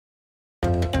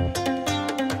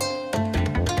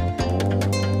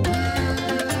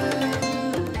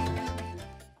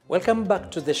Welcome back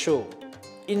to the show.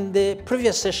 In the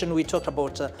previous session, we talked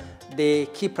about the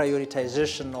key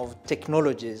prioritization of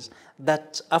technologies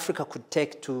that Africa could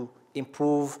take to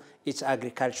improve its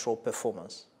agricultural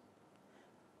performance.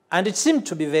 And it seemed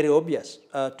to be very obvious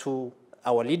to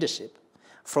our leadership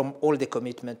from all the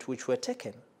commitments which were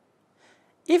taken.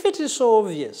 If it is so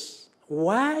obvious,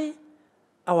 why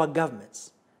our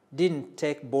governments didn't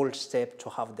take bold steps to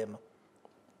have them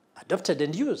adopted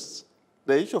and used?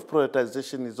 The issue of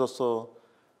prioritization is also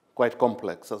quite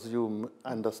complex, as you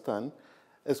understand,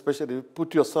 especially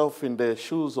put yourself in the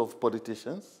shoes of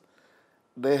politicians.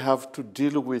 They have to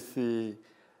deal with the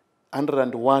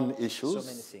 101 issues, so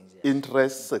many things, yes.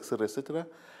 Interests, etc., etc.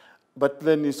 But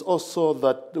then it's also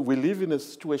that we live in a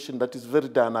situation that is very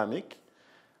dynamic.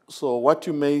 So what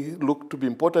you may look to be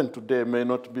important today may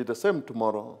not be the same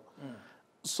tomorrow.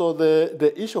 So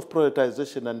the issue of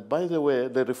prioritization, and by the way,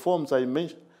 the reforms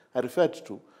I referred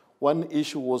to, one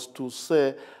issue was to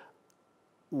say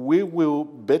we will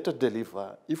better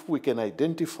deliver if we can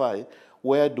identify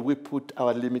where do we put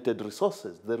our limited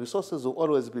resources. The resources will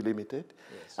always be limited,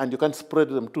 yes, and you can't spread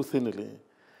them too thinly.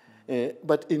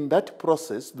 But in that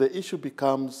process, the issue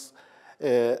becomes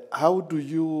how do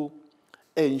you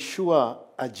ensure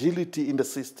agility in the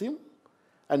system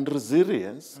and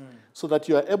resilience so that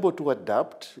you are able to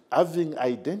adapt, having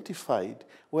identified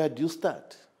where do you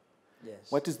start.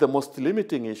 Yes. What is the most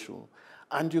limiting issue?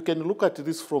 And you can look at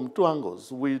this from two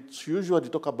angles, which usually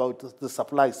talk about the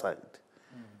supply side,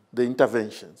 the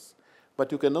interventions.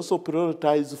 But you can also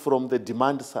prioritize from the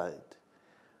demand side.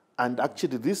 And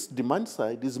actually, this demand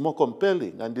side is more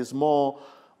compelling and is more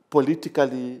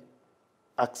politically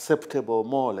acceptable,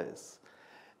 more or less.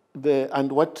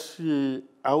 And what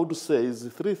I would say is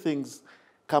three things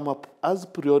come up as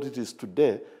priorities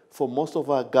today for most of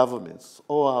our governments,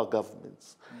 all our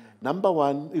governments. Number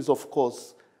one is, of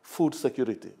course, food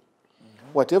security.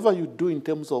 Whatever you do in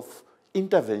terms of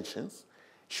interventions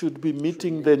should be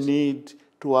meeting the need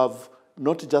to have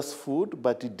not just food,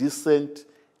 but decent,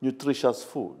 nutritious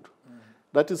food.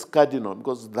 That is cardinal,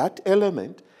 because that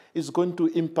element is going to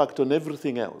impact on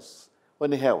everything else,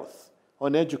 on health,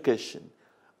 on education,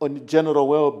 on general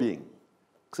well-being,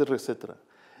 etc., etc.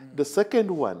 The second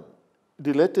one,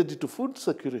 related to food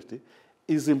security,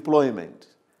 is employment.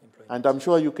 And I'm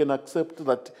sure you can accept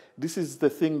that this is the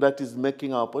thing that is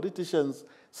making our politicians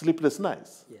sleepless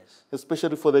nights, yes,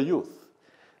 especially for the youth.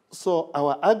 So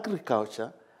our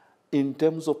agriculture, in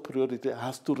terms of priority,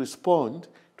 has to respond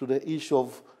to the issue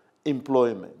of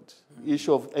employment,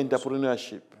 issue of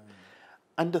entrepreneurship.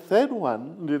 And the third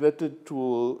one, related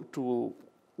to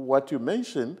what you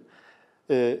mentioned,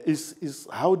 is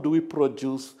how do we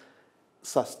produce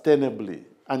sustainably?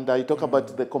 And I talk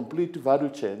about the complete value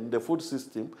chain, the food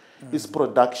system, is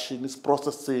production, is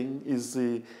processing, is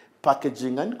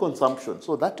packaging and consumption.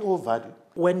 So that all value.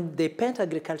 When they paint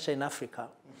agriculture in Africa,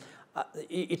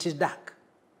 it is dark.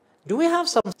 Do we have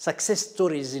some success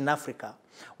stories in Africa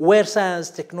where science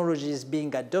technology is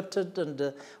being adopted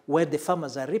and where the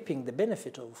farmers are reaping the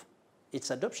benefit of its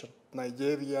adoption?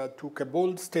 Nigeria took a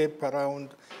bold step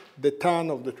around the turn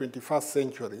of the 21st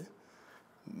century.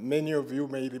 Many of you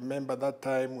may remember that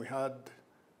time we had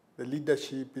the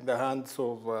leadership in the hands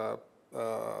of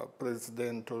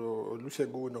President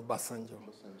Olusegun Obasanjo.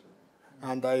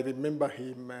 And I remember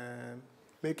him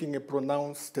making a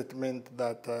pronounced statement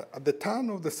that at the turn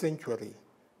of the century,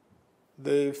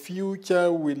 the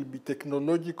future will be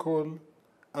technological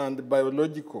and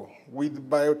biological, with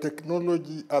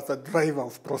biotechnology as a driver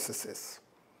of processes.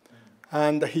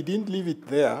 And he didn't leave it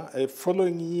there. A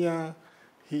following year,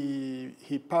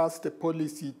 he passed a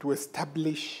policy to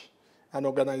establish an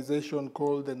organization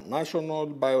called the National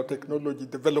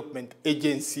Biotechnology Development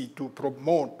Agency to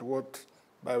promote what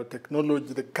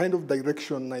biotechnology, the kind of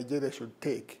direction Nigeria should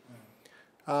take.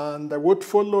 And what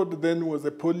followed then was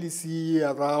a policy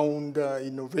around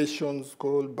innovations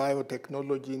called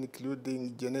biotechnology,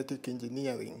 including genetic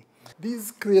engineering.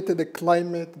 This created a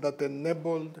climate that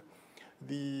enabled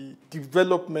the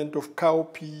development of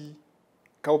cowpea.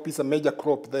 Cowpea is a major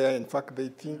crop there. In fact, they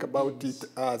think about it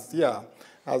as,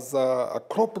 as a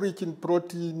crop rich in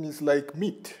protein is like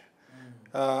meat.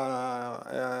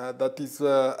 That is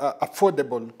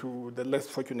affordable to the less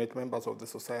fortunate members of the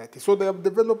society. So they have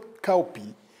developed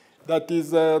cowpea that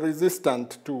is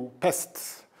resistant to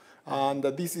pests. And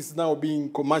this is now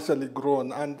being commercially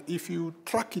grown. And if you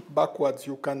track it backwards,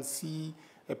 you can see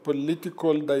a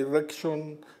political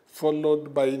direction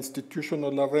followed by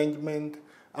institutional arrangement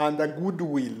and a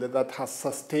goodwill that has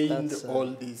sustained all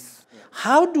this.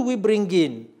 How do we bring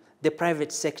in the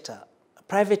private sector,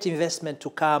 private investment to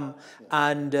come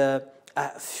and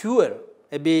fuel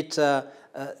a bit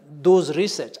those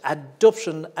research,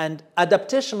 adoption and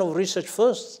adaptation of research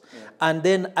first, and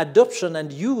then adoption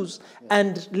and use,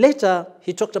 and later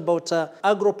he talked about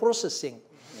agro-processing,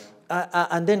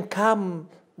 and then come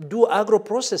do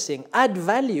agro-processing, add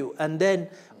value, and then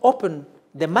open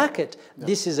the market.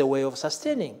 This is a way of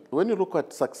sustaining. When you look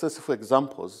at successful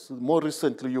examples, more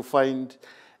recently you find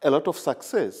a lot of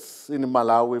success in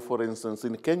Malawi, for instance,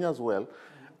 in Kenya as well,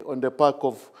 on the back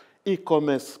of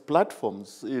e-commerce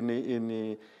platforms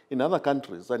in other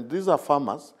countries. And these are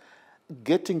farmers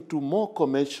getting to more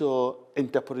commercial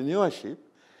entrepreneurship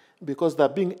because they're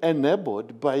being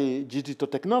enabled by digital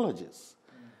technologies.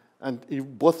 And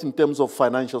both in terms of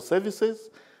financial services,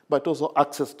 but also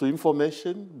access to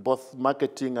information, both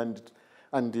marketing and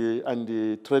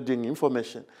the trading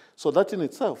information. So that in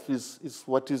itself is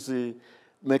what is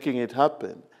making it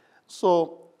happen.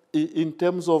 So in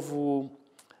terms of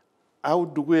how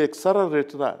do we accelerate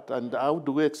that and how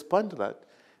do we expand that,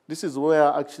 this is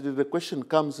where actually the question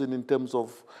comes in terms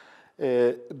of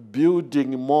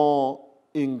building more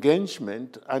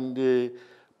engagement and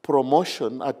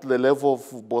promotion at the level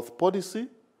of both policy,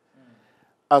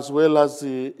 as well as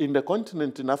in the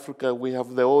continent in Africa, we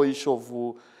have the whole issue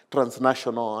of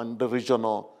transnational and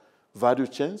regional value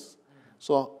chains.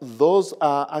 So those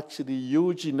are actually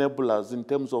huge enablers in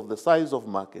terms of the size of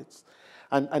markets.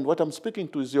 And what I'm speaking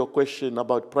to is your question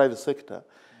about private sector,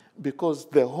 because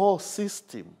the whole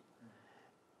system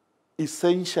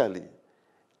essentially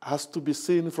has to be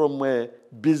seen from a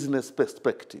business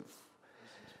perspective.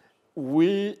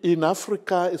 We in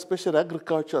Africa, especially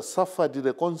agriculture, suffered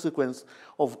the consequence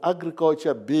of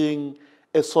agriculture being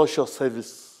a social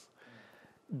service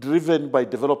driven by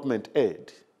development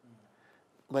aid.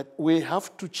 But we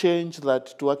have to change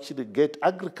that to actually get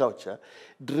agriculture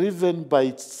driven by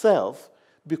itself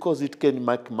because it can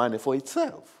make money for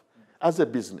itself as a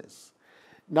business.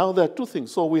 Now there are two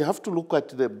things. So we have to look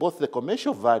at both the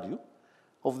commercial value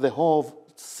of the whole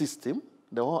system,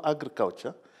 the whole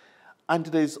agriculture, and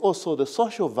there is also the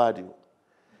social value.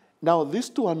 Now, these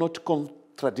two are not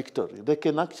contradictory. They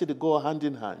can actually go hand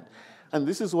in hand. And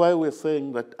this is why we're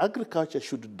saying that agriculture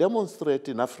should demonstrate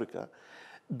in Africa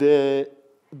the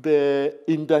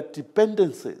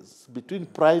interdependencies between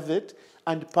private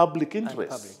and public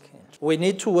interests. We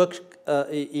need to work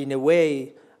in a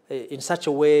way, in such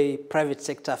a way, private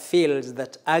sector feels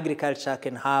that agriculture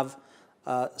can have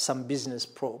some business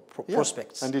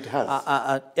prospects. And it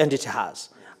has. And it has.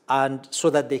 And so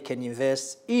that they can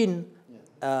invest in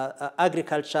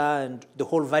agriculture and the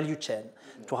whole value chain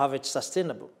to have it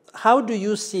sustainable. How do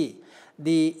you see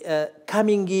the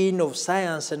coming in of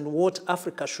science and what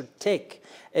Africa should take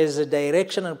as a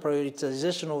direction and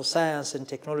prioritization of science and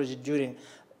technology during,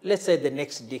 let's say, the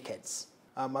next decades?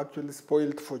 I'm actually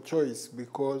spoiled for choice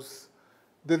because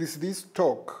there is this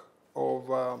talk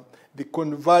of the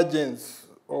convergence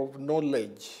of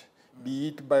knowledge, be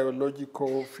it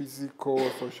biological, physical,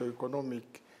 socioeconomic,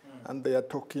 and they are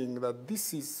talking that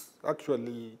this is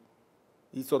actually,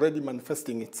 it's already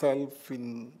manifesting itself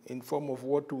in form of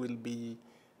what will be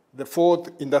the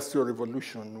fourth industrial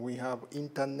revolution. We have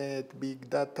internet, big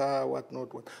data, whatnot.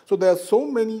 So there are so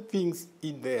many things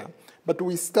in there. But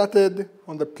we started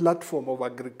on the platform of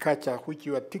agriculture, which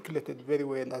you articulated very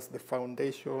well as the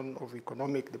foundation of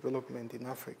economic development in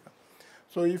Africa.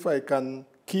 So if I can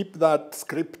keep that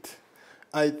script,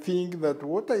 I think that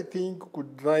what I think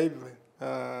could drive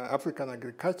African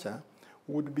agriculture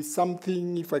would be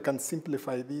something, if I can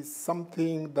simplify this,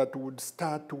 something that would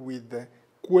start with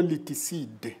quality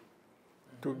seed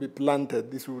to be planted.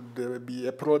 This would be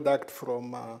a product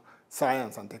from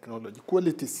science and technology,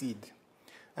 quality seed.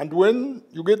 And when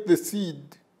you get the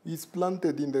seed, it's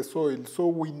planted in the soil. So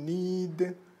we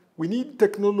need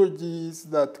technologies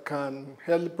that can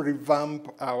help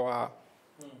revamp our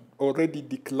already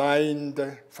declined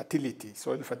fertility,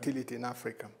 soil fertility in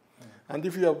Africa. And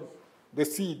if you have the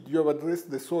seed, you have addressed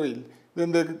the soil,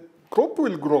 then the crop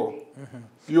will grow.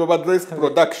 You have addressed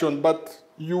production, but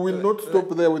you will not stop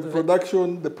there with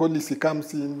production. The policy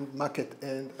comes in, market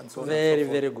end, and so on. Very,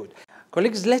 very good.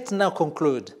 Colleagues, let's now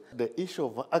conclude. The issue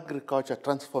of agriculture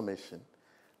transformation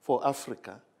for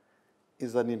Africa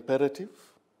is an imperative,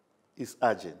 is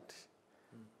urgent.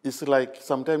 It's like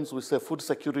sometimes we say food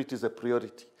security is a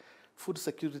priority. Food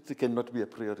security cannot be a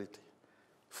priority.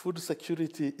 Food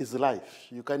security is life.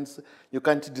 You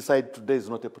can't decide today is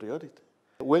not a priority.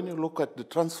 When you look at the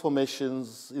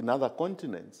transformations in other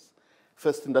continents,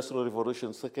 first industrial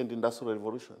revolution, second industrial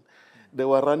revolution, they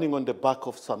were running on the back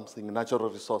of something, natural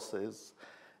resources,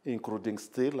 including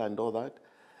steel and all that.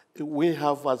 We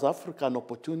have, as Africa, an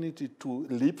opportunity to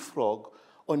leapfrog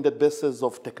on the basis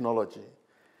of technology.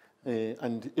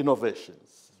 and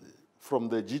innovations, from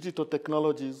the digital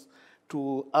technologies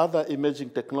to other emerging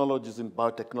technologies in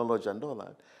biotechnology and all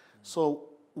that. So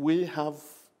we have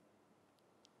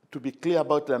to be clear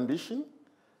about the ambition,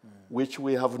 which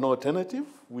we have no alternative.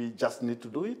 We just need to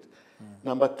do it.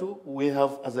 Number two, we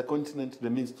have, as a continent, the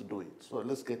means to do it. So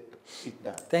let's get it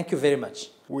done. Thank you very much.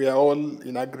 We are all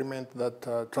in agreement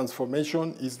that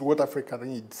transformation is what Africa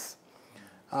needs.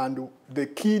 And the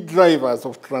key drivers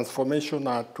of transformation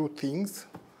are two things.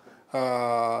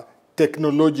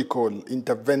 Technological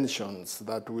interventions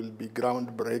that will be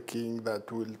groundbreaking,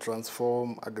 that will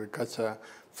transform agriculture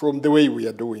from the way we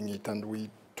are doing it, and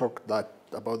we talked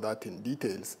about that in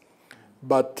details.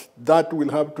 But that will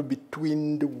have to be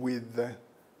twinned with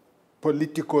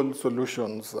political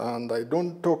solutions. And I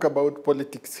don't talk about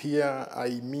politics here,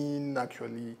 I mean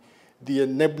actually the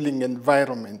enabling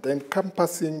environment,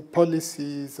 encompassing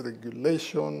policies,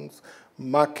 regulations,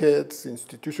 markets,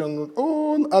 institutions,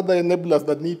 all other enablers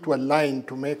that need to align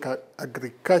to make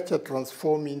agriculture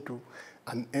transform into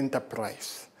an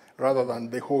enterprise rather than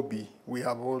the hobby we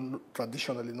have all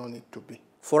traditionally known it to be.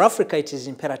 For Africa, it is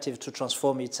imperative to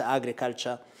transform its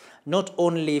agriculture, not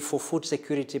only for food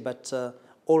security, but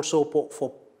also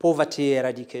for poverty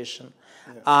eradication.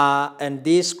 Yeah. And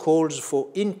this calls for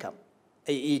income.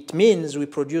 It means we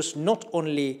produce not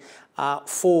only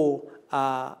for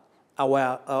our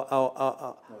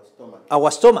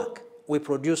stomach, we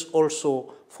produce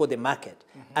also for the market.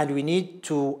 And we need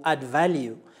to add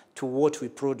value to what we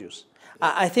produce.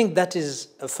 I think that is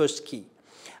a first key.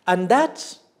 And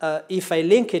that, if I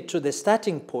link it to the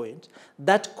starting point,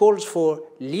 that calls for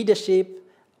leadership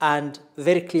and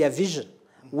very clear vision,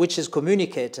 which is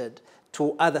communicated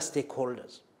to other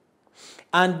stakeholders.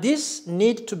 And this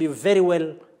needs to be very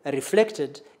well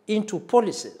reflected into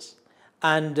policies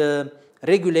and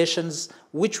regulations,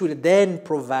 which will then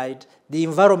provide the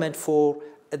environment for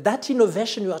that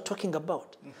innovation you are talking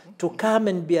about to come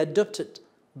and be adopted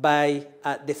by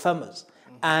the farmers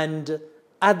and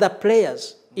other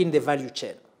players in the value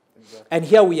chain. Exactly. And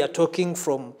here we are talking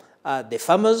from the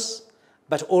farmers,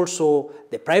 but also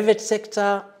the private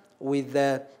sector with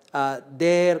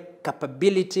their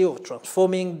capability of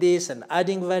transforming this and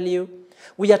adding value.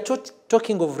 We are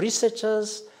talking of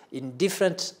researchers in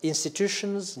different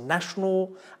institutions,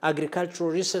 national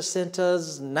agricultural research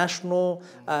centers, national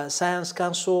science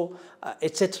council,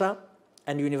 etc.,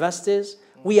 and universities.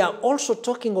 We are also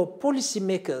talking of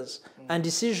policymakers and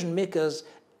decision makers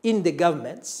in the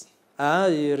governments,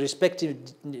 respective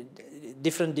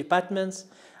different departments,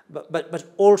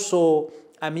 but also,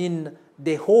 I mean,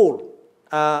 the whole.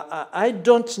 I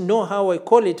don't know how I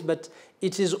call it, but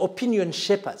it is opinion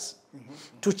shapers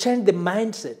to change the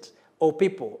mindset of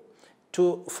people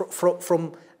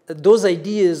from those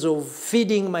ideas of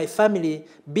feeding my family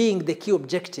being the key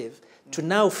objective to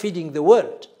now feeding the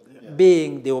world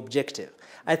being the objective.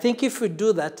 I think if we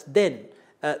do that, then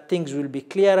things will be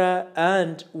clearer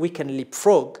and we can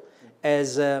leapfrog,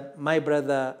 as my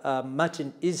brother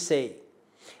Martin is saying.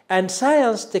 And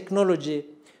science, technology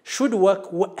should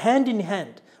work hand in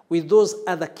hand with those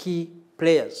other key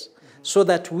players so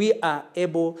that we are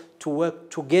able to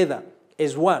work together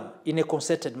as one in a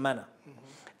concerted manner.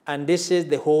 And this is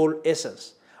the whole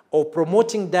essence of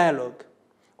promoting dialogue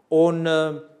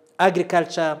on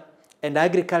agriculture and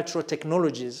agricultural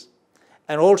technologies,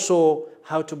 and also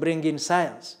how to bring in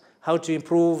science, how to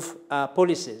improve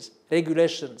policies,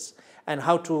 regulations, and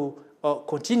how to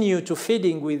continue to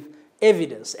feeding with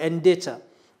evidence and data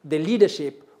the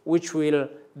leadership which will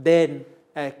then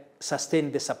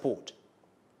sustain the support.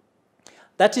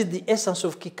 That is the essence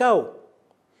of KIKAO.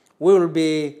 We will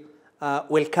be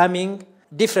welcoming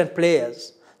different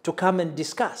players to come and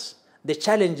discuss the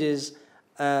challenges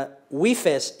we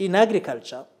face in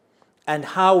agriculture and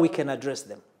how we can address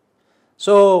them.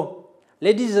 So,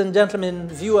 ladies and gentlemen,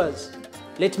 viewers,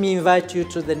 let me invite you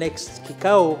to the next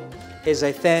KIKAO as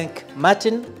I thank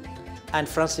Martin and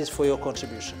Francis for your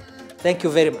contribution. Thank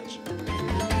you very much.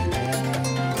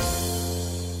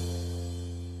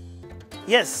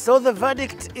 Yes, so the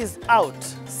verdict is out.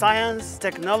 Science,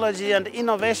 technology, and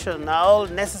innovation are all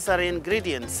necessary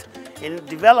ingredients in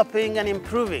developing and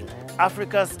improving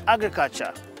Africa's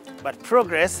agriculture. But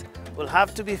progress will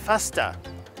have to be faster.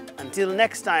 Until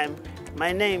next time,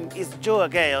 my name is Joe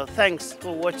Agale. Thanks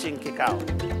for watching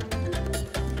KIKAO.